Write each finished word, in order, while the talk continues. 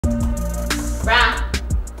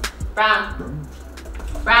Brown.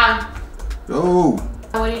 Brown. Oh.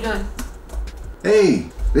 What are you doing? Hey,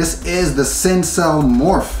 this is the Sensel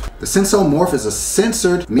Morph. The Sensel Morph is a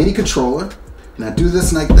censored MIDI controller. And I do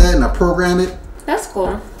this like that and I program it. That's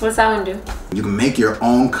cool. What's that one do? You can make your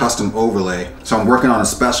own custom overlay. So I'm working on a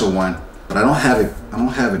special one, but I don't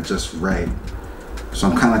have it just right. So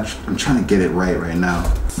I'm trying to get it right now.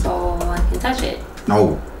 So I can touch it.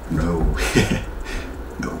 No. No.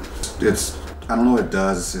 It's, I don't know what it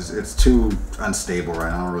does. It's too unstable right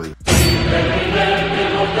now. I don't really.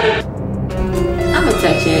 I'm gonna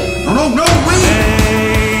touch it. No, wait!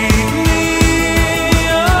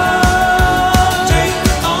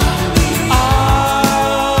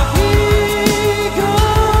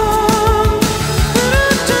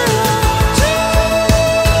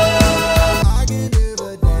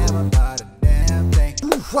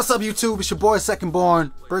 What's up YouTube, it's your boy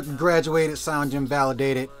ZndBorn, Berkeley graduated, sound gym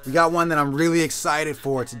validated. We got one that I'm really excited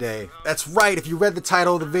for today. That's right, if you read the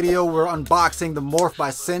title of the video, we're unboxing the Morph by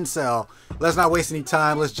Sensel. Let's not waste any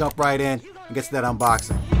time, let's jump right in and get to that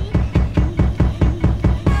unboxing.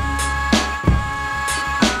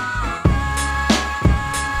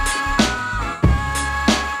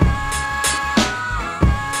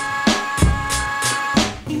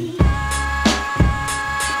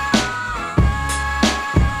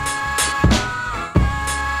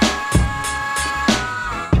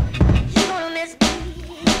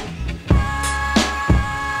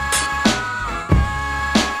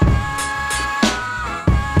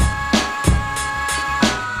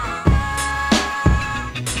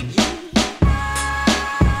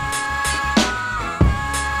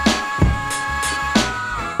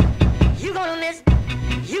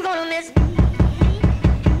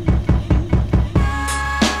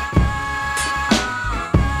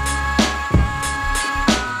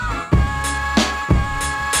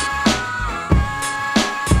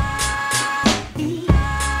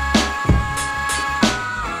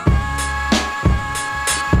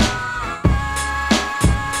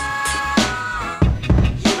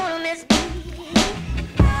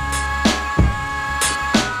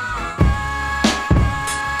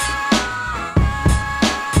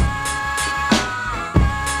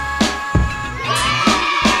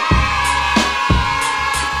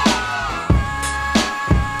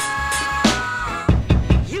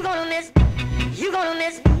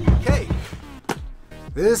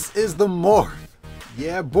 This is the Morph.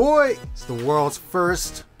 Yeah, boy. It's the world's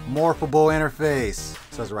first morphable interface.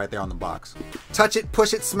 It says it right there on the box. Touch it,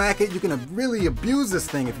 push it, smack it. You can really abuse this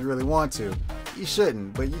thing if you really want to. You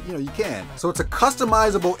shouldn't, but you know, you can. So it's a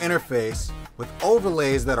customizable interface with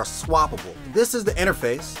overlays that are swappable. This is the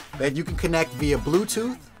interface that you can connect via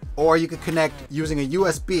Bluetooth, or you can connect using a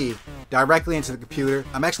USB directly into the computer.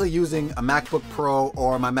 I'm actually using a MacBook Pro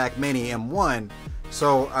or my Mac Mini M1.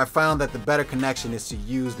 So I found that the better connection is to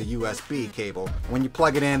use the USB cable. When you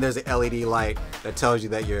plug it in, there's an LED light that tells you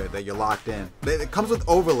that you're locked in. It comes with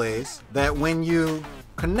overlays that when you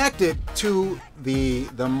connect it to the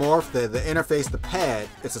Morph, the interface, the pad,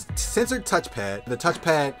 it's a sensored touchpad. The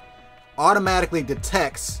touchpad automatically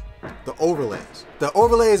detects the overlays. The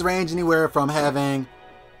overlays range anywhere from having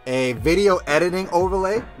a video editing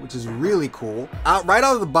overlay, which is really cool. Right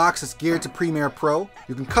out of the box, it's geared to Premiere Pro.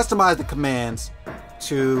 You can customize the commands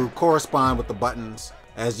to correspond with the buttons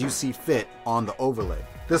as you see fit on the overlay.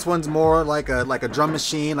 This one's more like a drum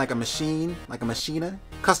machine, like a Maschine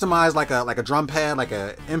customized like a drum pad, like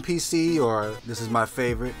a MPC, or this is my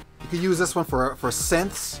favorite. You can use this one for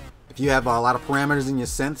synths. If you have a lot of parameters in your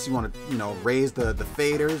synths, you want to, raise the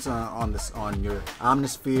faders on your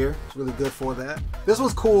Omnisphere. It's really good for that. This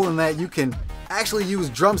one's cool in that you can actually use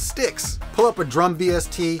drumsticks. Pull up a drum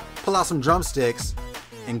VST, pull out some drumsticks,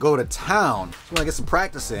 and go to town. So you want to get some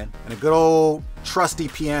practice in, and a good old trusty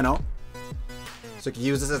piano. So you can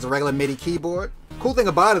use this as a regular MIDI keyboard. Cool thing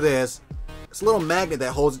about it is, it's a little magnet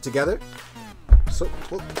that holds it together. So,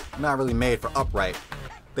 not really made for upright.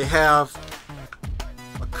 They have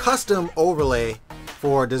a custom overlay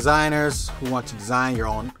for designers who want to design your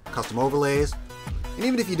own custom overlays. And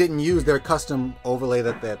even if you didn't use their custom overlay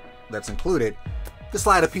that's included, just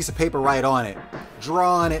slide a piece of paper right on it,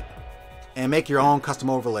 draw on it, and make your own custom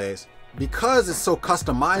overlays. Because it's so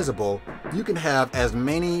customizable, you can have as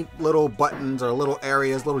many little buttons or little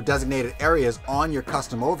areas, little designated areas on your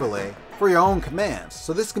custom overlay for your own commands.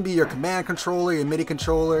 So this can be your command controller, your MIDI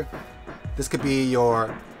controller. This could be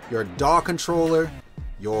your DAW controller,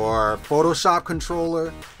 your Photoshop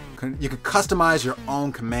controller. You can customize your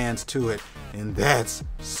own commands to it, and that's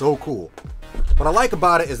so cool. What I like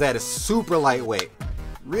about it is that it's super lightweight.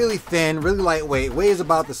 Really thin, really lightweight, weighs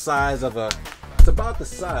about the size of a It's about the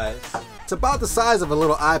size. It's about the size of a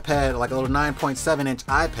little iPad, like a little 9.7-inch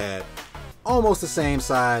iPad. Almost the same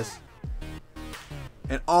size.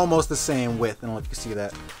 And almost the same width. I don't know if you can see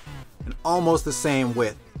that. And almost the same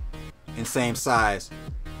width and same size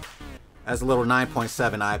as a little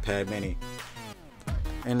 9.7 iPad mini.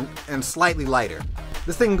 And slightly lighter.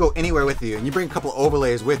 This thing can go anywhere with you, and you bring a couple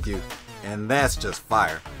overlays with you, and that's just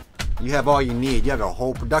fire. You have all you need. You have a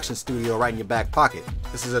whole production studio right in your back pocket.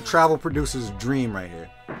 This is a travel producer's dream right here.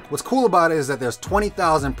 What's cool about it is that there's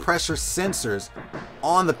 20,000 pressure sensors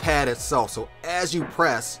on the pad itself. So as you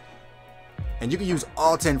press, and you can use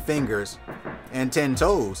all 10 fingers and 10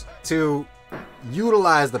 toes to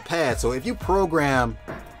utilize the pad. So if you program,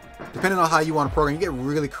 depending on how you want to program, you get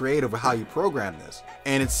really creative with how you program this.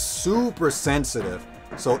 And it's super sensitive.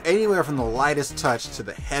 So anywhere from the lightest touch to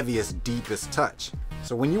the heaviest, deepest touch.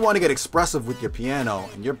 So when you want to get expressive with your piano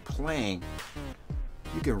and you're playing,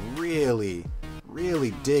 you can really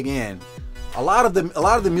dig in. A lot of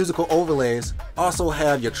the musical overlays also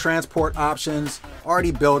have your transport options already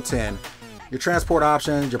built in. Your transport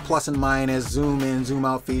options, your plus and minus, zoom in, zoom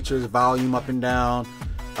out features, volume up and down,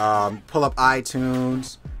 pull up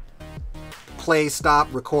iTunes, play,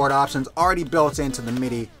 stop, record options already built into the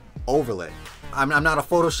MIDI overlay. I'm not a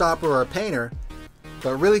Photoshopper or a painter,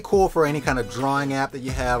 but really cool for any kind of drawing app that you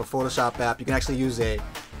have, a Photoshop app. You can actually use a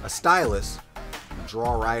stylus and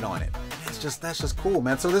draw right on it. That's just cool,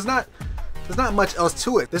 man. So there's not much else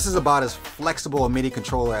to it. This is about as flexible a MIDI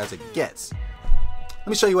controller as it gets. Let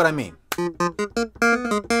me show you what I mean.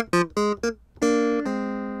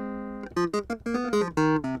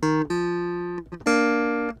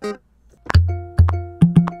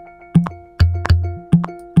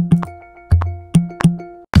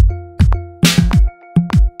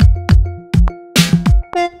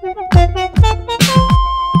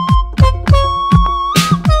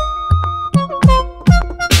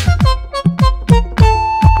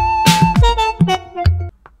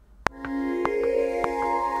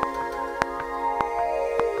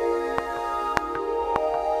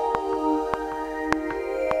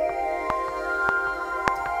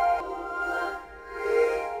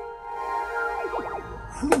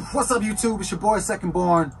 What's up, YouTube? It's your boy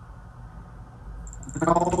ZndBorn.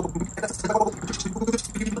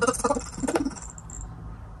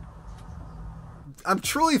 I'm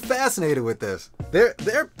truly fascinated with this.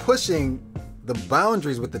 They're pushing the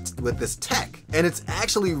boundaries with this tech, and it's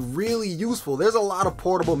actually really useful. There's a lot of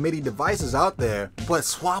portable MIDI devices out there, but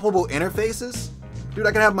swappable interfaces? Dude,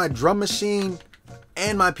 I can have my drum machine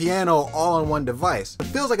and my piano all on one device. It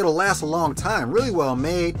feels like it'll last a long time. Really well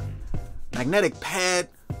made. Magnetic pad.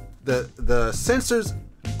 The sensors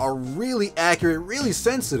are really accurate, really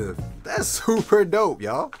sensitive. That's super dope,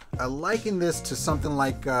 y'all. I liken this to something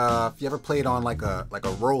like if you ever played on like a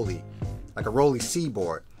Rolly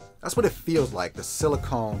C-board. That's what it feels like. The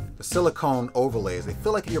silicone overlays. They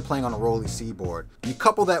feel like you're playing on a Rolly C-board. You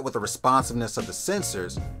couple that with the responsiveness of the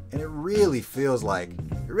sensors, and it really feels like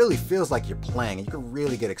you're playing, and you can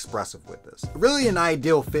really get expressive with this. Really an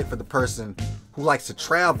ideal fit for the person who likes to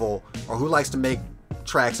travel or who likes to make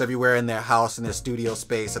tracks everywhere in their house, in their studio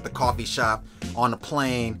space, at the coffee shop, on the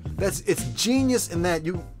plane. It's genius in that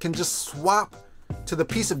you can just swap to the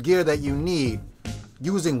piece of gear that you need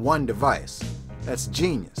using one device. That's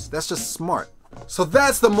genius. That's just smart. So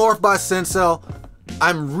that's the Morph by Sensel.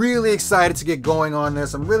 I'm really excited to get going on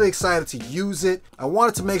this. I'm really excited to use it. I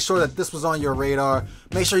wanted to make sure that this was on your radar.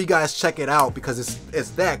 Make sure you guys check it out because it's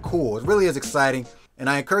that cool. It really is exciting. And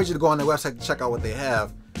I encourage you to go on their website to check out what they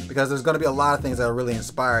have, because there's going to be a lot of things that will really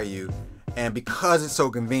inspire you. And because it's so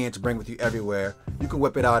convenient to bring with you everywhere, you can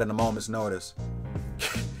whip it out in a moment's notice.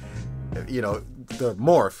 You know, the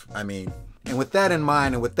Morph, I mean. And with that in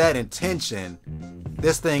mind and with that intention,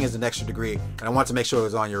 this thing is an extra degree, and I want to make sure it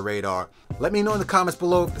was on your radar. Let me know in the comments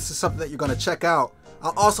below if this is something that you're going to check out.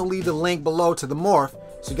 I'll also leave the link below to the Morph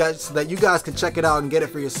so that you guys can check it out and get it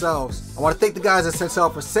for yourselves. I want to thank the guys at Sensel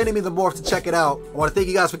for sending me the Morph to check it out. I want to thank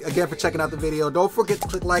you guys again for checking out the video. Don't forget to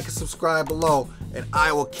click like and subscribe below, and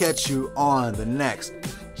I will catch you on the next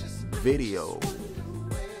video.